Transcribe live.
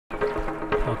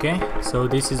Okay, so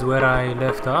this is where I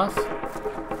left off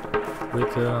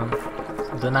with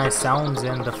the nice sounds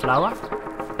and the flower.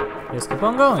 Let's keep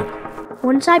on going.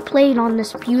 Once I played on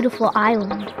this beautiful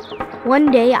island. One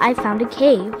day I found a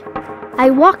cave. I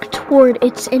walked toward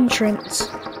its entrance.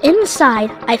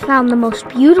 Inside, I found the most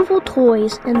beautiful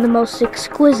toys and the most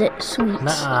exquisite sweets.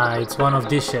 Nah, it's one of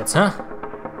these shits, huh?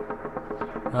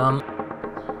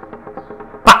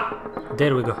 Pa!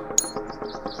 There we go.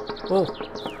 Oh.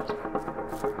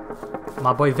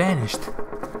 My boy vanished.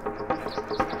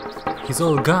 He's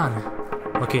all gone.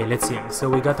 Okay, let's see. So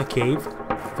we got a cave.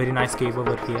 Very nice cave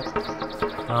over here.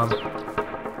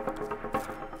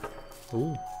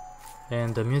 Ooh.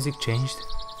 And the music changed.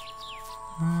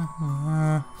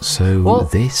 So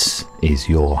this is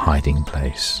your hiding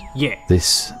place? Yeah.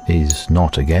 This is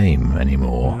not a game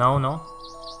anymore. No, no.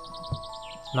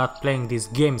 Not playing these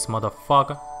games,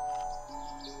 motherfucker.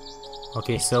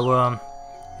 Okay, so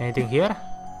anything here?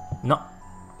 No.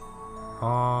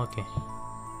 Okay.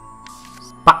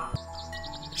 Spa.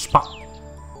 Spa.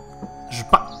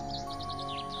 Spa.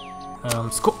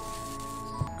 Scoop.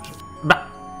 Bah.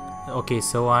 Okay,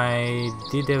 so I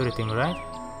did everything right.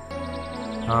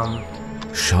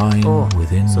 Shine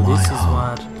within so my this is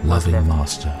heart, what loving left.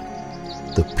 master,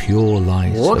 the pure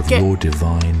light of your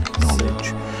divine knowledge,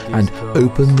 So and this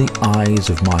open the eyes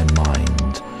of my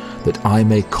mind, that I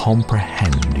may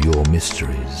comprehend your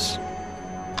mysteries.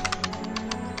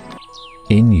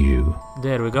 In you,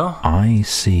 There we go. I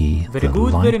see Very the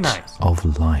good, light very nice. of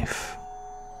life.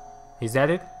 Is that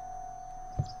it?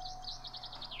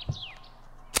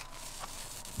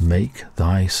 Make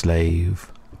thy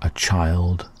slave a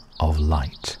child of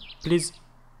light. Please.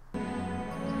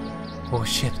 Oh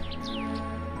shit.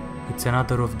 It's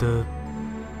another of the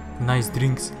nice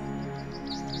drinks.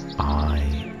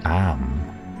 I am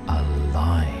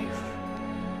alive.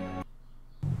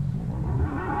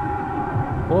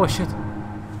 Oh shit.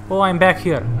 Oh, I'm back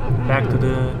here. Back to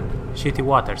the shitty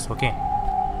waters. Okay.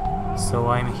 So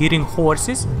I'm hearing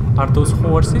horses. Are those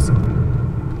horses?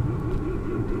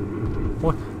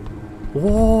 What?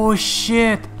 Oh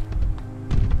shit.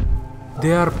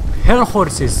 They are hell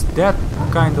horses. That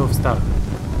kind of stuff.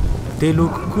 They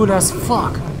look cool as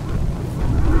fuck.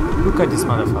 Look at these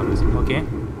motherfuckers. Okay.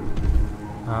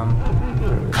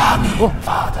 Come in,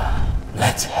 father.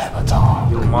 Let's have a talk.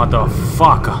 You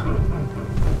motherfucker.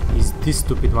 Is this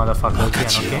stupid motherfucker Look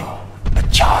at again, you, okay?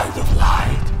 a child of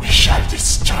light. We shall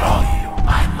destroy you.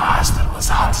 My master was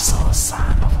also a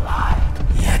son of light,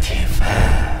 yet he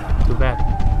fell. Too bad.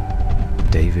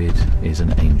 David is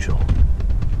an angel.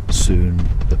 Soon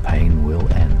the pain will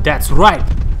end. That's right.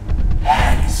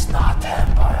 Hell is not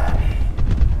temporary.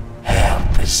 Hell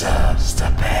preserves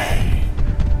the pain.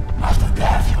 After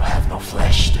death, you have no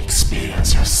flesh to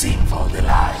experience your sinful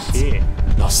delights. Yeah.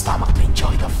 No stomach to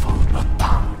enjoy the food, no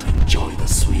tongue to enjoy the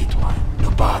sweet wine,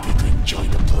 no body to enjoy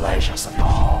the pleasures of your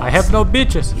horse. I have no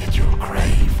bitches. Yet you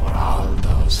crave for all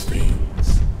those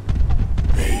things.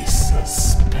 This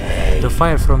is pain. The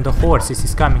fire from the horses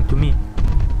is coming to me.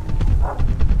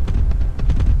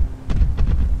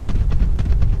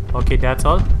 Okay, that's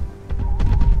all.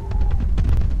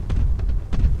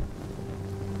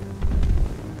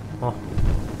 Oh.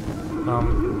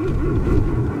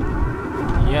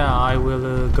 Yeah, I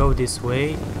will go this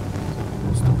way.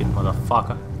 Stupid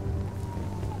motherfucker.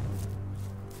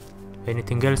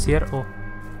 Anything else here? Oh,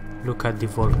 look at the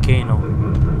volcano.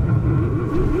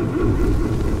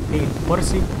 Hey,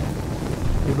 horsey,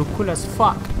 you look cool as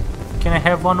fuck. Can I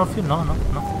have one of you? No, no,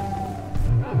 no.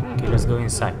 Okay, let's go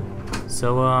inside.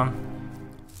 So,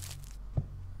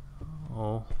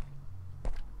 oh.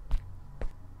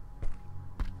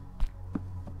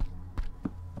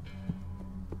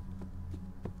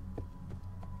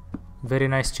 Very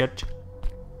nice church.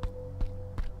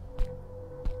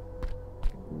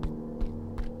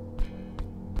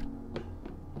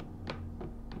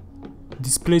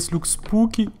 This place looks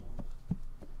spooky.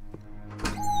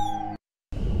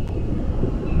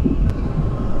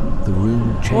 The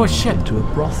room changed shit. into a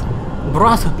brothel.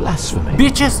 Brothel. Blasphemy.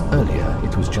 Bitches! Earlier,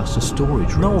 it was just a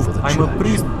storage room No, for the I'm church. a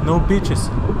priest. No bitches.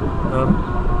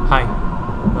 Hi.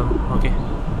 Okay.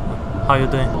 How you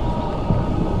doing?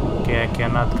 Okay, I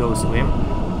cannot go swim.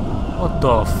 What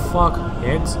the fuck?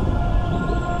 Eggs?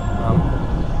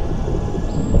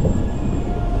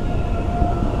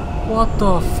 What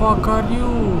the fuck are you?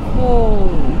 Oh!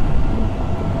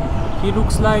 He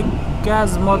looks like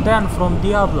Gazmodan from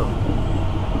Diablo.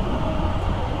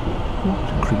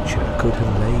 What creature could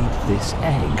have laid this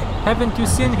egg? Haven't you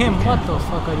seen him? What the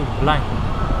fuck are you blind?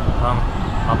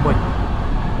 My boy.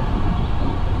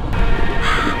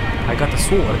 I got a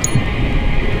sword.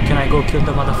 Can I go kill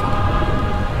the motherfucker?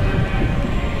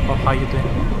 Oh, how you doing?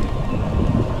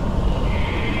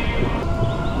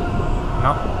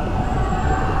 No.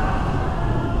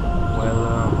 Well,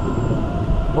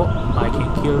 oh, I can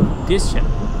kill this shit.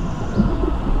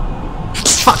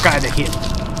 Fuck out of here!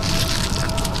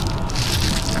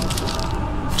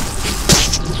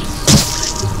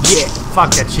 Yeah,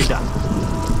 fuck that shit up.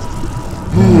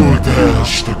 Who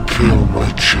dares to kill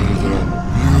my children?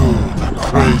 You, the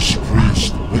Christ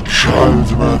priest, the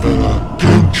child murderer.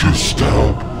 Don't you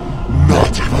stop?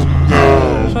 Not even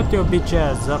now. Shut your bitch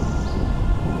ass up.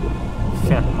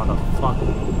 Fat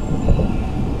motherfucker.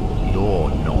 You're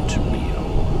not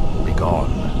real.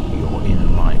 Begone. You're in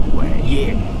my way.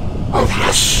 Yeah. Oh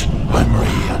yes, I'm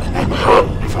real and I'm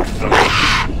hungry for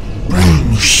flesh. Bring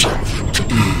me something to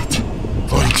eat.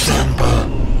 For example,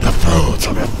 the fruit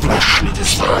of your fleshly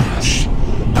desires.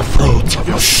 The fruit of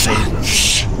your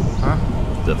sins. Huh?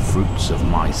 The fruits of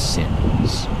my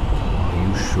sins. Are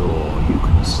you sure you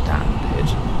can stand it?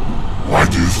 Why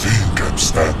do you think I'm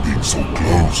standing so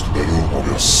close to the room of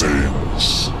your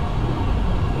sins?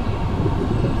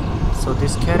 So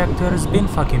this character has been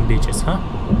fucking bitches, huh?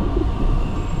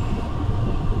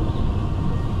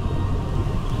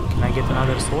 Can I get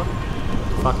another sword?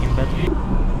 Fucking better.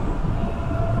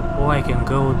 Oh, I can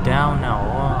go down now.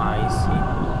 Oh, I see.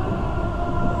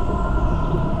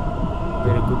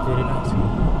 Very good, very nice.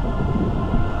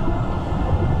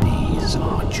 These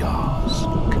are jars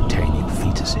containing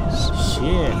fetuses.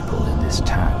 Shit. People in this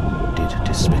town did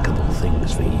despicable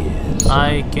things for years.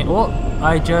 I can. Oh,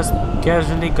 I just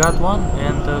casually got one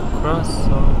and a cross.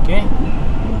 Okay.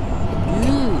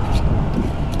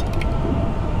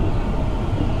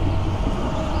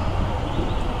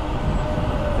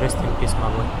 Rest in peace, my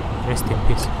boy. Rest in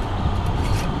peace.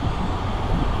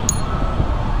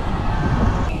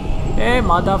 Hey,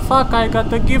 motherfucker! I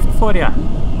got a gift for ya.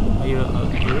 Are you?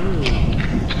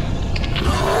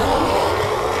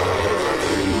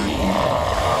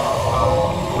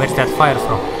 Where's that fire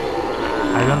from?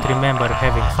 I don't remember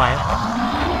having fire.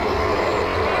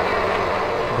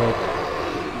 But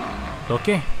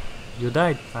okay, you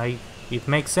died. It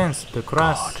makes sense. The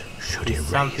cross Should is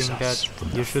something that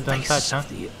you shouldn't touch, huh?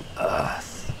 The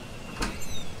earth.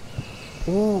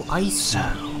 Oh, I see. So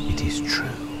it is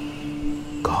true.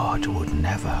 God would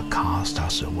never cast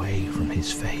us away from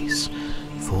his face,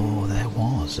 for there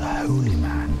was a holy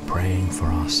man praying for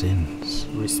our sins.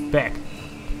 Respect.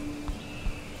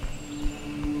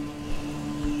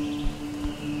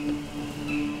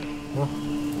 Oh.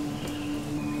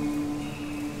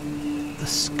 The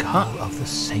skull of the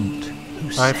saint who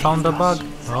I found a saved bug. us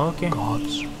from Okay.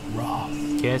 God's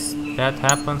wrath. Guess that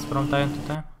happens from time to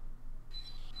time.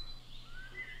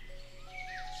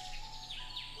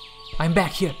 I'm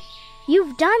back here.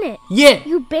 You've done it. Yeah.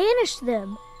 You banished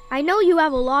them. I know you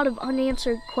have a lot of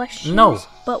unanswered questions. No.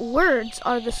 But words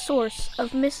are the source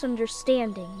of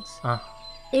misunderstandings.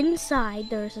 Inside,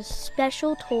 there's a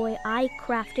special toy I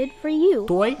crafted for you.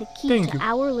 Toy? The key Thank to you.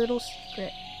 our little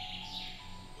secret.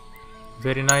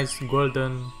 Very nice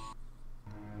golden.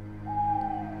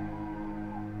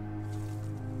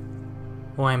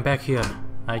 Oh, I'm back here.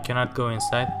 I cannot go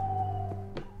inside.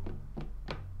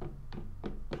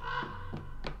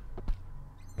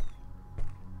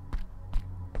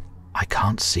 I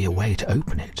can't see a way to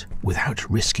open it without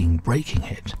risking breaking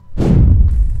it.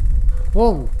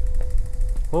 Whoa!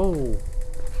 Oh.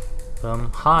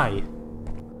 Hi.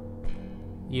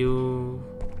 You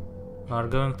are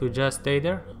going to just stay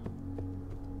there?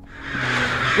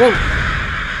 Whoa!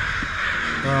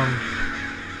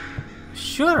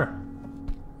 Sure.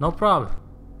 No problem.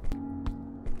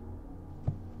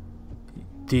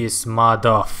 This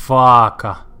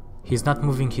motherfucker. He's not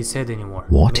moving his head anymore.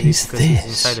 What Maybe is because he's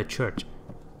this? inside the church.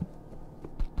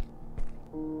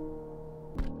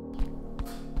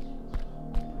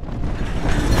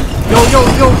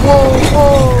 Yo,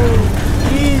 whoa!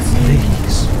 Easy!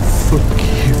 Please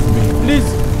forgive me. Please!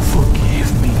 Forgive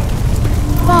me.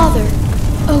 Father,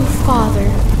 oh Father,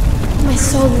 my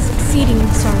soul is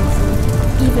exceedingly sorrowful,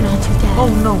 even unto death. Oh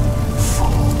no!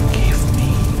 Forgive me.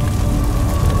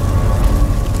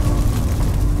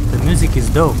 The music is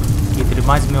dope. It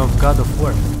reminds me of God of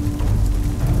War.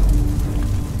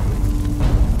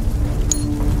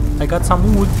 I got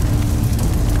some wood.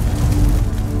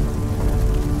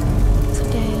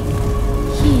 Today,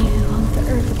 he who hung the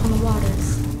earth upon the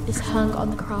waters is hung on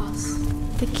the cross.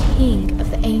 The King of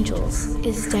the angels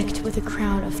is decked with a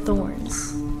crown of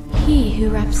thorns. He who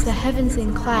wraps the heavens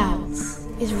in clouds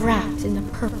is wrapped in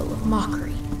the purple of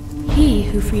mockery. He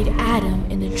who freed Adam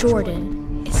in the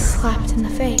Jordan is slapped in the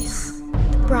face.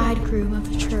 The bridegroom of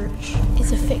the church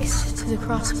is affixed to the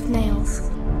cross with nails.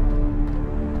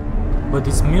 But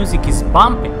this music is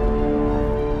bumping.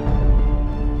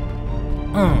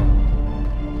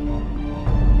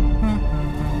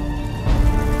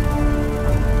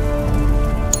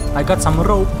 I got some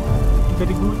rope.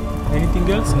 Very good. Anything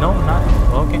else? No, nothing.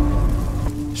 Okay.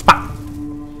 Spa.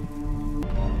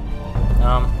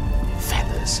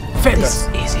 Feathers. Feathers.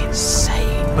 This is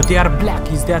insane. But they are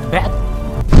black. Is that bad?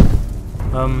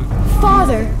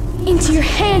 Father, into your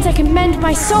hands I commend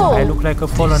my soul. I look like a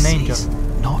fallen This angel. is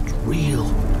not real.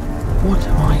 What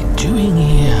am I doing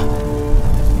here?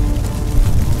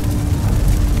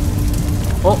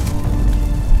 Oh,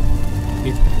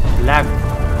 it's black.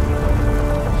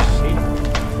 Shit.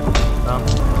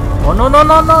 Oh no no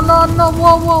no no no no!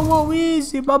 Whoa whoa whoa!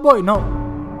 Easy, my boy. No.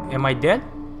 Am I dead?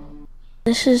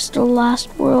 This is the last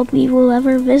world we will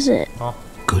ever visit. Oh,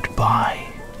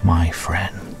 Goodbye, my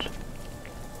friend.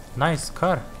 nice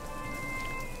car.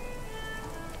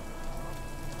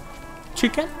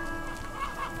 Chicken?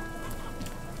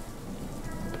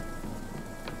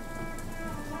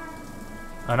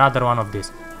 Another one of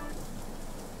these.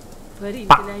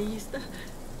 Părintele Aista,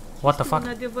 What the un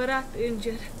fuck? adevărat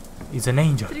înger, It's an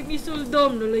angel. trimisul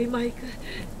Domnului, maică.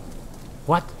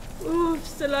 What? Uf,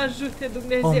 să-l ajute Oh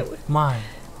Dumnezeu. my.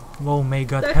 Oh, may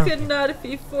God help Dacă him. n-ar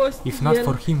fi fost If not el,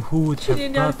 for him, who would cine have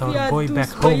ne-ar brought fi our boy adus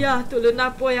back home? băiatul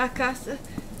înapoi acasă?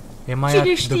 Am I Cine at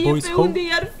the știe boy's pe home? unde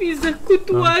i-ar fi zăcut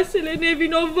oasele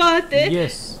nevinovate?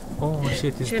 Yes. Oh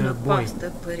shit, it's Ce the boy.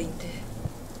 năpastă, părinte.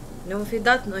 Ne-am fi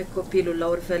dat noi copilul la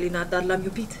orfelina, dar l-am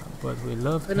iubit. But we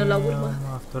love Până him. la urmă,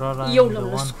 After all, I'm eu the l-am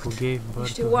one who născut. gave birth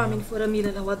Niște to oameni him. fără milă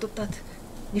l-au adoptat.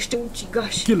 Niște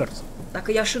ucigași. Killers.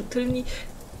 Dacă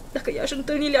i-aș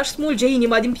întâlni, le-aș smulge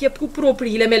inima din piept cu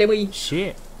propriile mele mâini.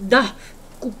 Shit. Da,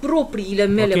 cu propriile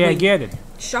mele Okay, I mâini. get it.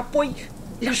 Și apoi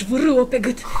le-aș vârâ-o pe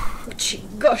gât.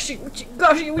 Ucigașii!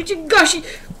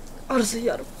 Arză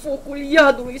iar focul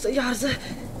iadului să iarză.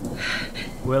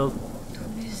 Well,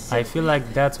 I feel like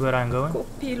that's where I'm going.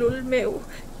 Copilul meu.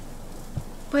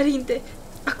 Părinte,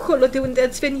 acolo de unde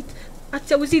ați venit,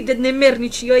 ați auzit de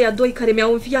nemernicii ăia doi care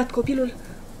mi-au înfiat copilul?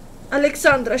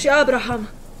 Alexandra și Abraham.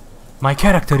 My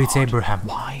character is Abraham.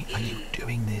 Why are you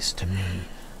doing this to me?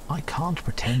 I can't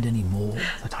pretend anymore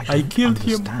that I I don't killed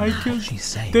him. understand I what killed she's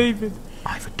saying. David.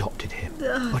 I've adopted him,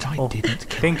 but I Oh, didn't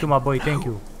kill thank him. you, my boy. Thank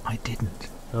No, you. I didn't.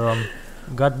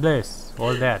 God bless.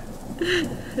 All that.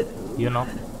 You know.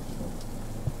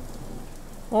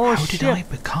 Oh How shit. did I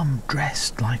become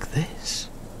dressed like this?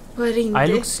 Părinte,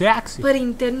 I look sexy.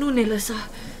 părinte, nu ne lăsa.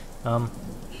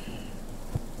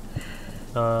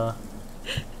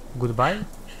 Goodbye.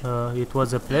 It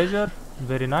was a pleasure.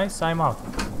 Very nice. I'm out.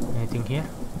 Anything here?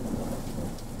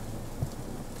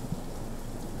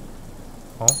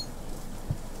 Oh.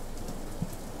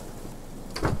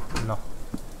 No.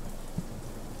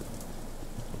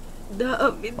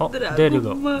 David, Oh, there you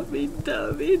go. dragul mamei,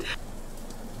 David.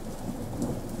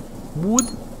 Wood.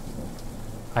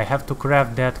 I have to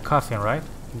craft that coffin, right?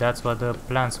 That's what the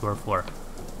plants were for.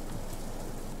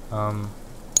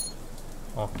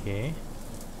 Okay.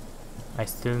 I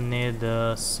still need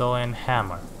a saw and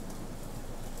hammer.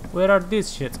 Where are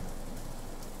these shit?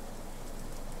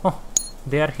 Oh,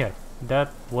 they are here.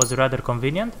 That was rather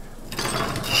convenient.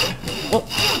 Oh,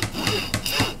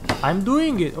 I'm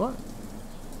doing it. What?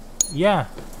 Yeah,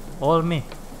 all me.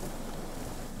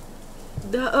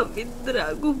 David,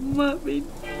 dragul mamei.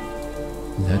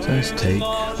 Let us take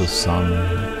the son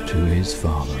to his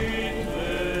father.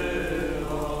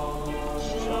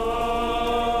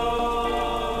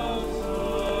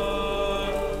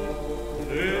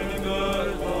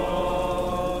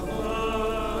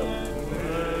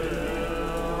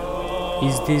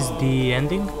 Is this the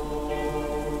ending?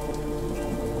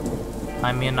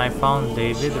 I mean, I found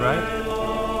David, right?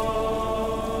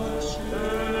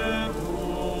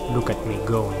 Look at me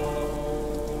going.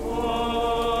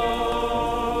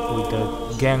 With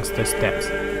the gangster steps.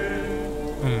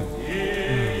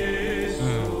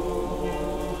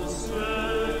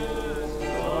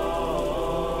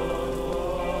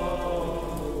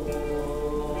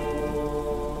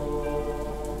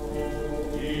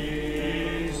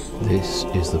 This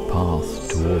is the path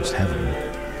towards heaven,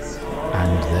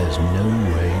 and there's no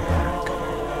way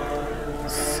back.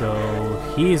 So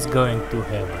he is going to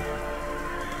heaven.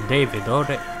 David, or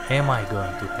am I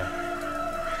going to heaven?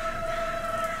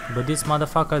 But this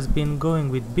motherfucker's been going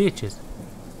with bitches.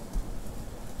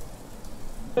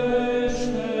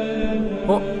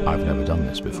 Oh, I've never done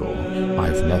this before.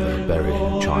 I've never buried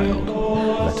a child,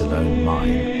 let alone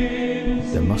mine.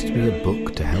 There must be a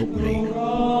book to help me.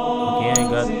 okay, I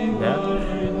got that.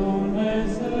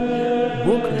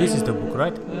 Book? This is the book,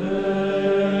 right?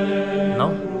 No?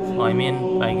 I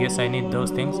mean, I guess I need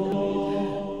those things.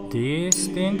 this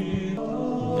thing.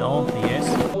 No, yes.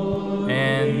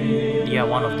 And yeah,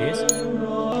 one of these.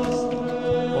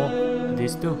 Oh,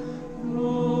 these two.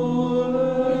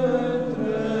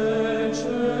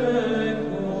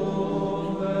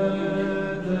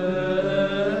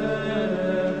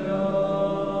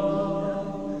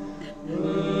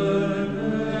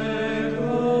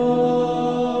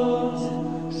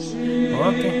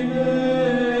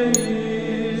 Okay.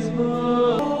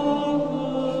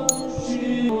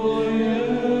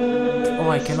 Oh,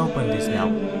 I can open this now.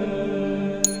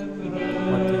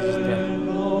 What is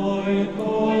that?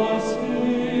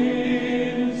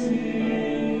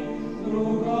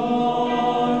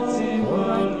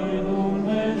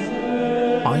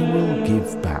 I will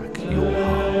give back your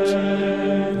heart.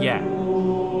 Yeah.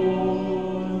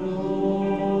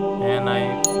 And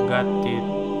I got it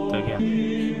again.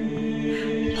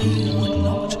 Who would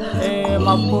not, with Hey, my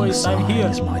groaning boys, I'm here.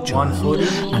 sighs, my One child, footy,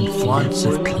 and one floods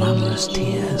of footy. clamorous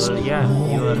tears, Well, yeah, you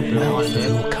mourn are the the one wealth of there.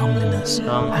 your comeliness, and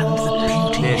the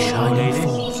beauty there you go, shining lady.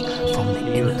 forth from the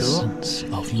You too. innocence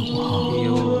of your heart.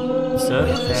 You, sir,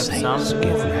 With the have saints some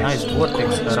give nice rest to vortex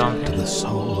Christ, around to him. the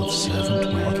soul of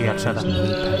servant where Okay, there I'll shut is up. no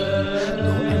pain,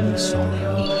 nor any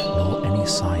sorrow, nor any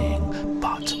sighing,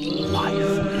 but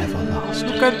life everlasting.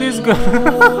 Look at this guy.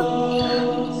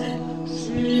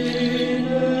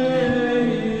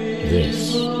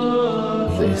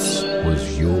 This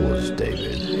was yours,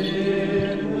 David.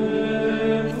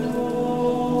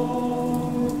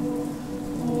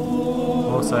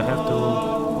 Also, I have to.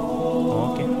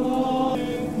 Okay.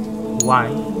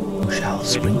 Wine. You shall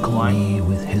sprinkle wine. me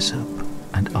with hyssop,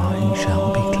 and I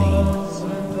shall be clean.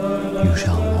 You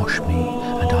shall wash me,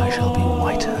 and I shall be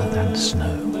whiter than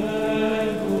snow.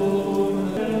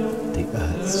 The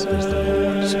earth's is the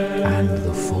Lord's, and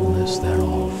the fullness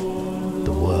thereof,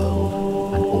 the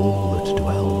world, and all that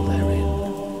dwell therein.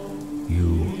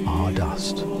 You are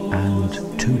dust, and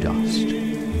to dust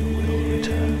you will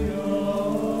return.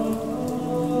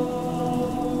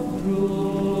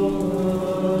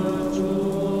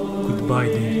 Goodbye,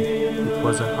 David. It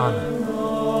was an honor.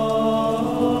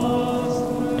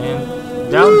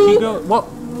 And down he goes. Whoa!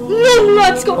 Nu-l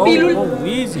luați Oh, copilul! oh,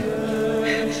 easy.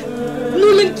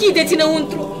 Nu-l închideți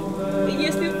înăuntru!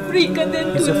 Este frică de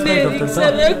He's afraid of the întuneric, dark.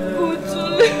 sărăcuțul!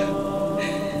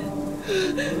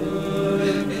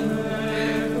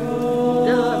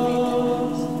 David,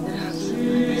 dragul meu,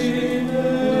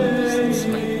 nu să-ți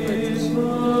mai păți.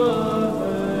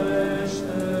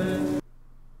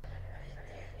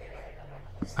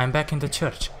 I'm back in the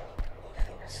church.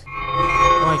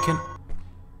 Oh, I can.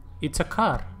 It's a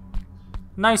car.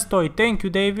 Nice toy. Thank you,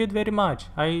 David, very much.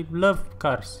 I love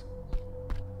cars.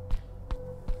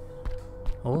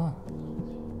 Oh.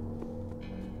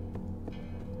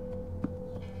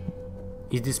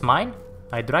 Is this mine?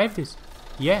 I drive this?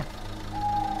 Yeah.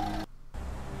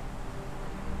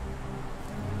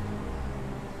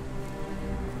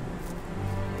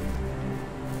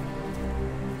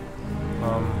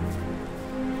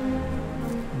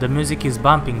 The music is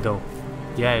bumping though.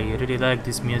 Yeah, I really like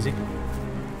this music.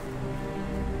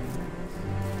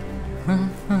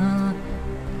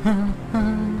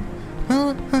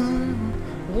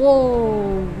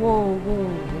 Whoa, whoa,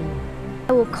 whoa.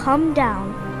 I will come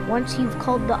down once you've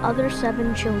called the other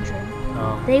 7 children.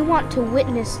 Oh. They want to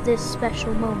witness this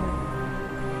special moment.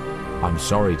 I'm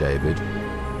sorry, David.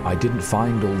 I didn't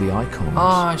find all the icons.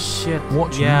 Oh shit.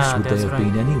 What yeah, use would they that's have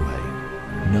right. been anyway?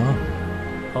 None.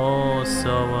 Oh,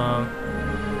 so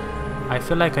I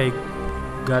feel like I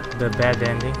got the bad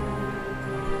ending.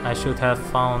 I should have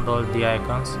found all the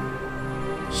icons.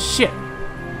 Shit!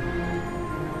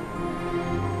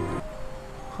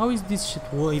 How is this shit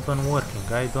even working?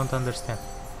 I don't understand.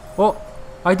 Oh,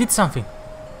 I did something.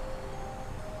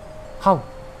 How?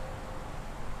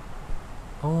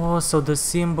 Oh, so the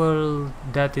symbol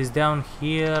that is down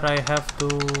here I have to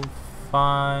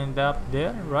find up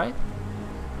there, right?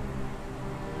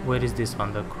 Where is this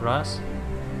one? The cross?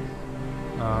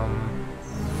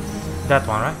 That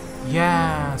one, right?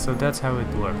 Yeah, so that's how it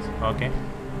works. Okay.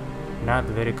 Not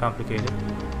very complicated.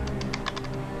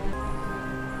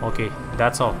 Okay,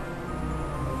 that's all.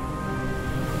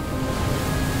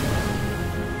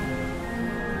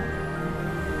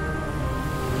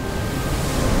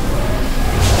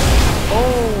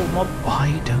 Oh, my...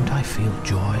 Why don't I feel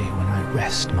joy when I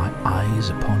rest my eyes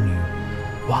upon you?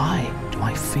 Why do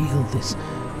I feel this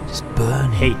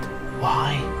burning? Hate.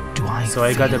 Why do I So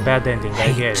I got a feel bad ending, I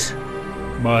get it. hate?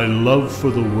 My love for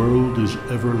the world is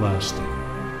everlasting,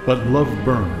 but love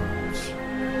burns.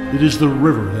 It is the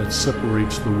river that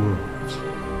separates the worlds.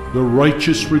 The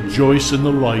righteous rejoice in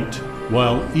the light,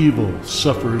 while evil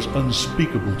suffers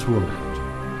unspeakable torment.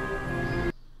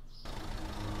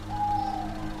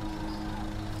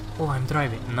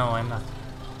 driving. No, I'm not.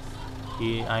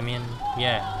 I mean,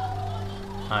 yeah,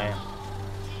 I am.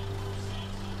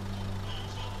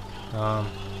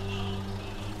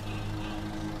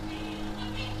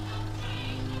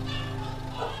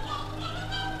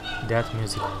 That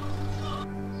music. I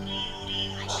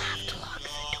have to lock the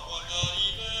door.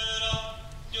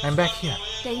 I'm back here.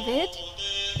 David?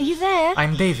 Are you there?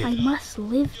 I'm David. I must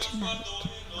live tonight.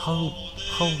 How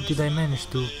did I manage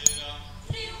to?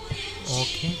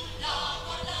 Okay.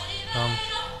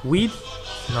 Weed?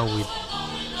 No weed.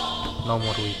 No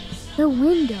more weed. The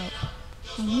window.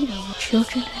 I need a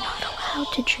children are not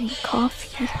allowed to drink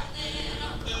coffee.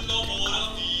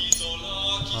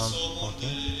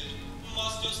 Okay.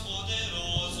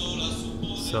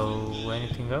 So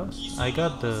anything else? I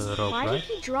got the rope, Why right?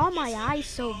 did he draw my eyes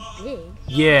so big?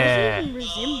 Yeah. Doesn't even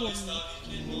resemble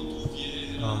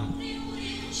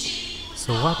me.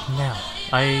 So what now?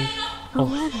 A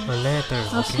letter. A letter.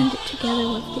 I'll Okay. send it together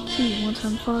with the key once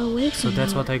I'm far away from So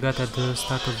that's you. what I got at the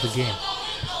start of the game.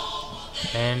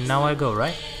 And now I go,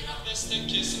 right?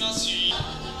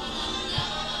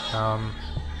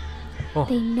 Oh,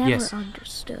 They never yes.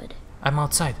 understood. I'm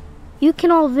outside. You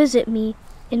can all visit me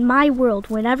in my world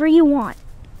whenever you want.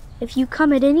 If you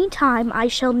come at any time, I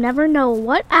shall never know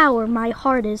what hour my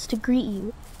heart is to greet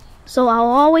you. So I'll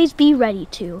always be ready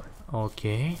to.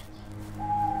 Okay.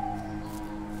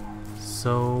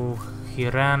 So he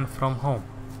ran from home.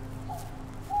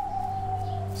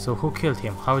 So who killed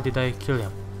him? How did I kill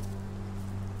him?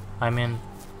 I mean,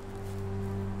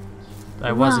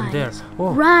 I wasn't there.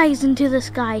 Oh, Rise into the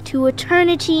sky to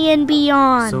eternity and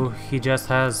beyond. so he just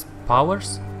has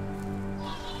powers?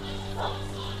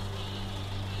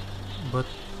 But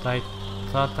I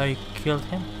thought I killed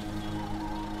him.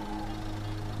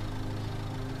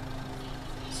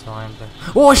 So I'm back.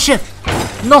 Oh shit!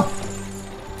 No!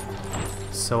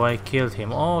 So I killed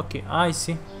him. Okay, I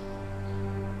see.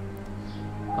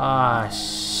 Ah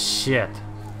shit.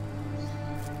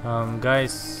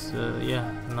 Guys, yeah,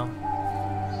 no.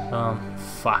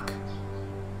 Fuck.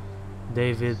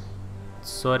 David,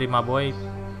 sorry, my boy.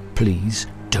 Please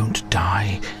don't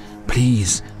die.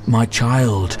 Please, my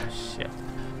child. Shit.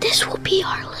 This will be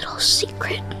our little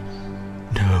secret.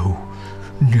 No,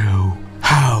 no.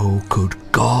 How could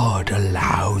God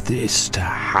allow this to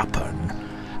happen?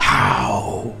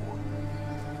 How?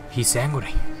 He's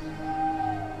angry.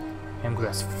 Angry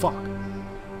as fuck.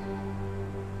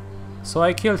 So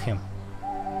I killed him.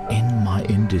 In my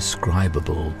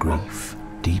indescribable grief,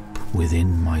 deep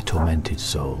within my tormented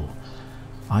soul,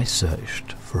 I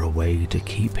searched for a way to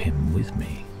keep him with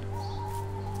me.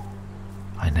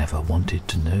 I never wanted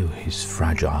to know his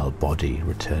fragile body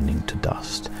returning to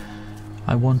dust.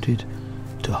 I wanted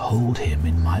to hold him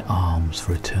in my arms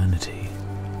for eternity.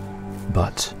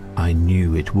 But I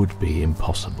knew it would be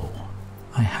impossible.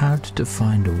 I had to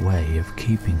find a way of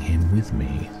keeping him with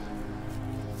me.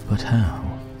 But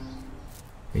how?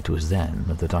 It was then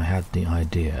that I had the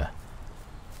idea.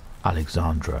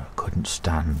 Alexandra couldn't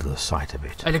stand the sight of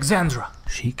it. Alexandra!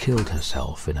 She killed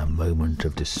herself in a moment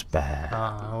of despair.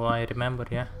 Oh, I remember,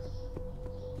 yeah.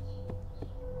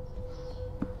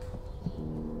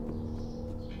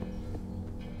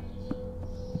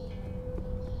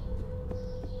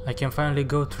 I can finally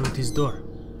go through this door.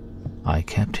 I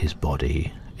kept his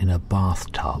body in a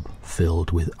bathtub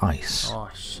filled with ice. Oh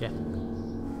shit.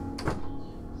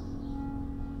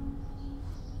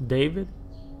 David?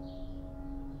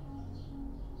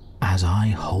 As I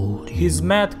hold you, He's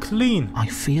mad clean. I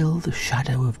feel the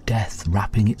shadow of death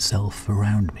wrapping itself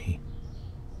around me.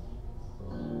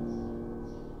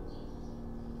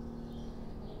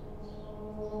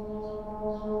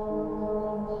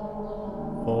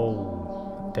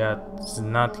 Oh, that's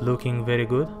not looking very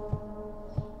good.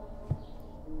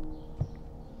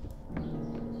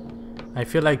 I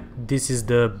feel like this is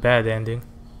the bad ending.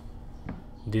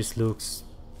 This looks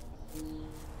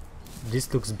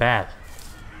bad.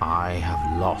 I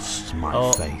have lost my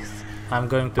Oh. faith, I'm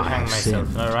going to I hang have myself,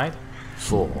 sinned. alright?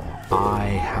 for I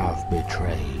have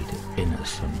betrayed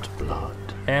innocent blood.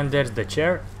 And there's the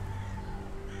chair.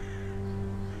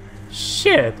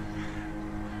 Shit!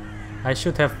 I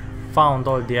should have found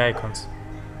all the icons.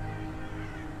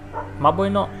 My boy,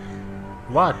 no.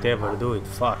 Whatever, do it.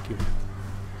 Fuck you.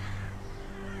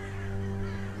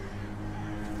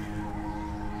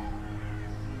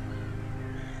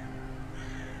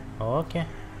 Okay.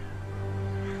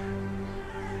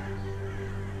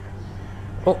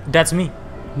 Oh, that's me.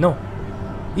 No.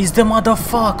 It's the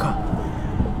motherfucker.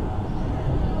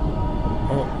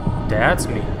 Oh, that's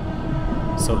me.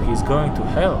 So he's going to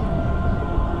hell.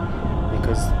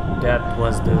 Because that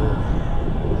was the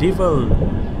devil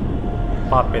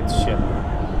puppet shit.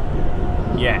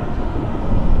 Yeah.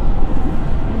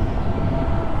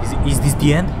 Is this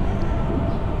the end?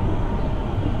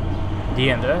 The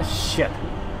end, shit.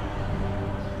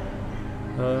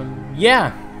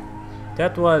 Yeah.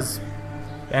 That was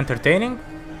entertaining.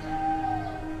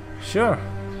 Sure.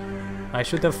 I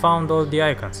should have found all the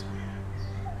icons.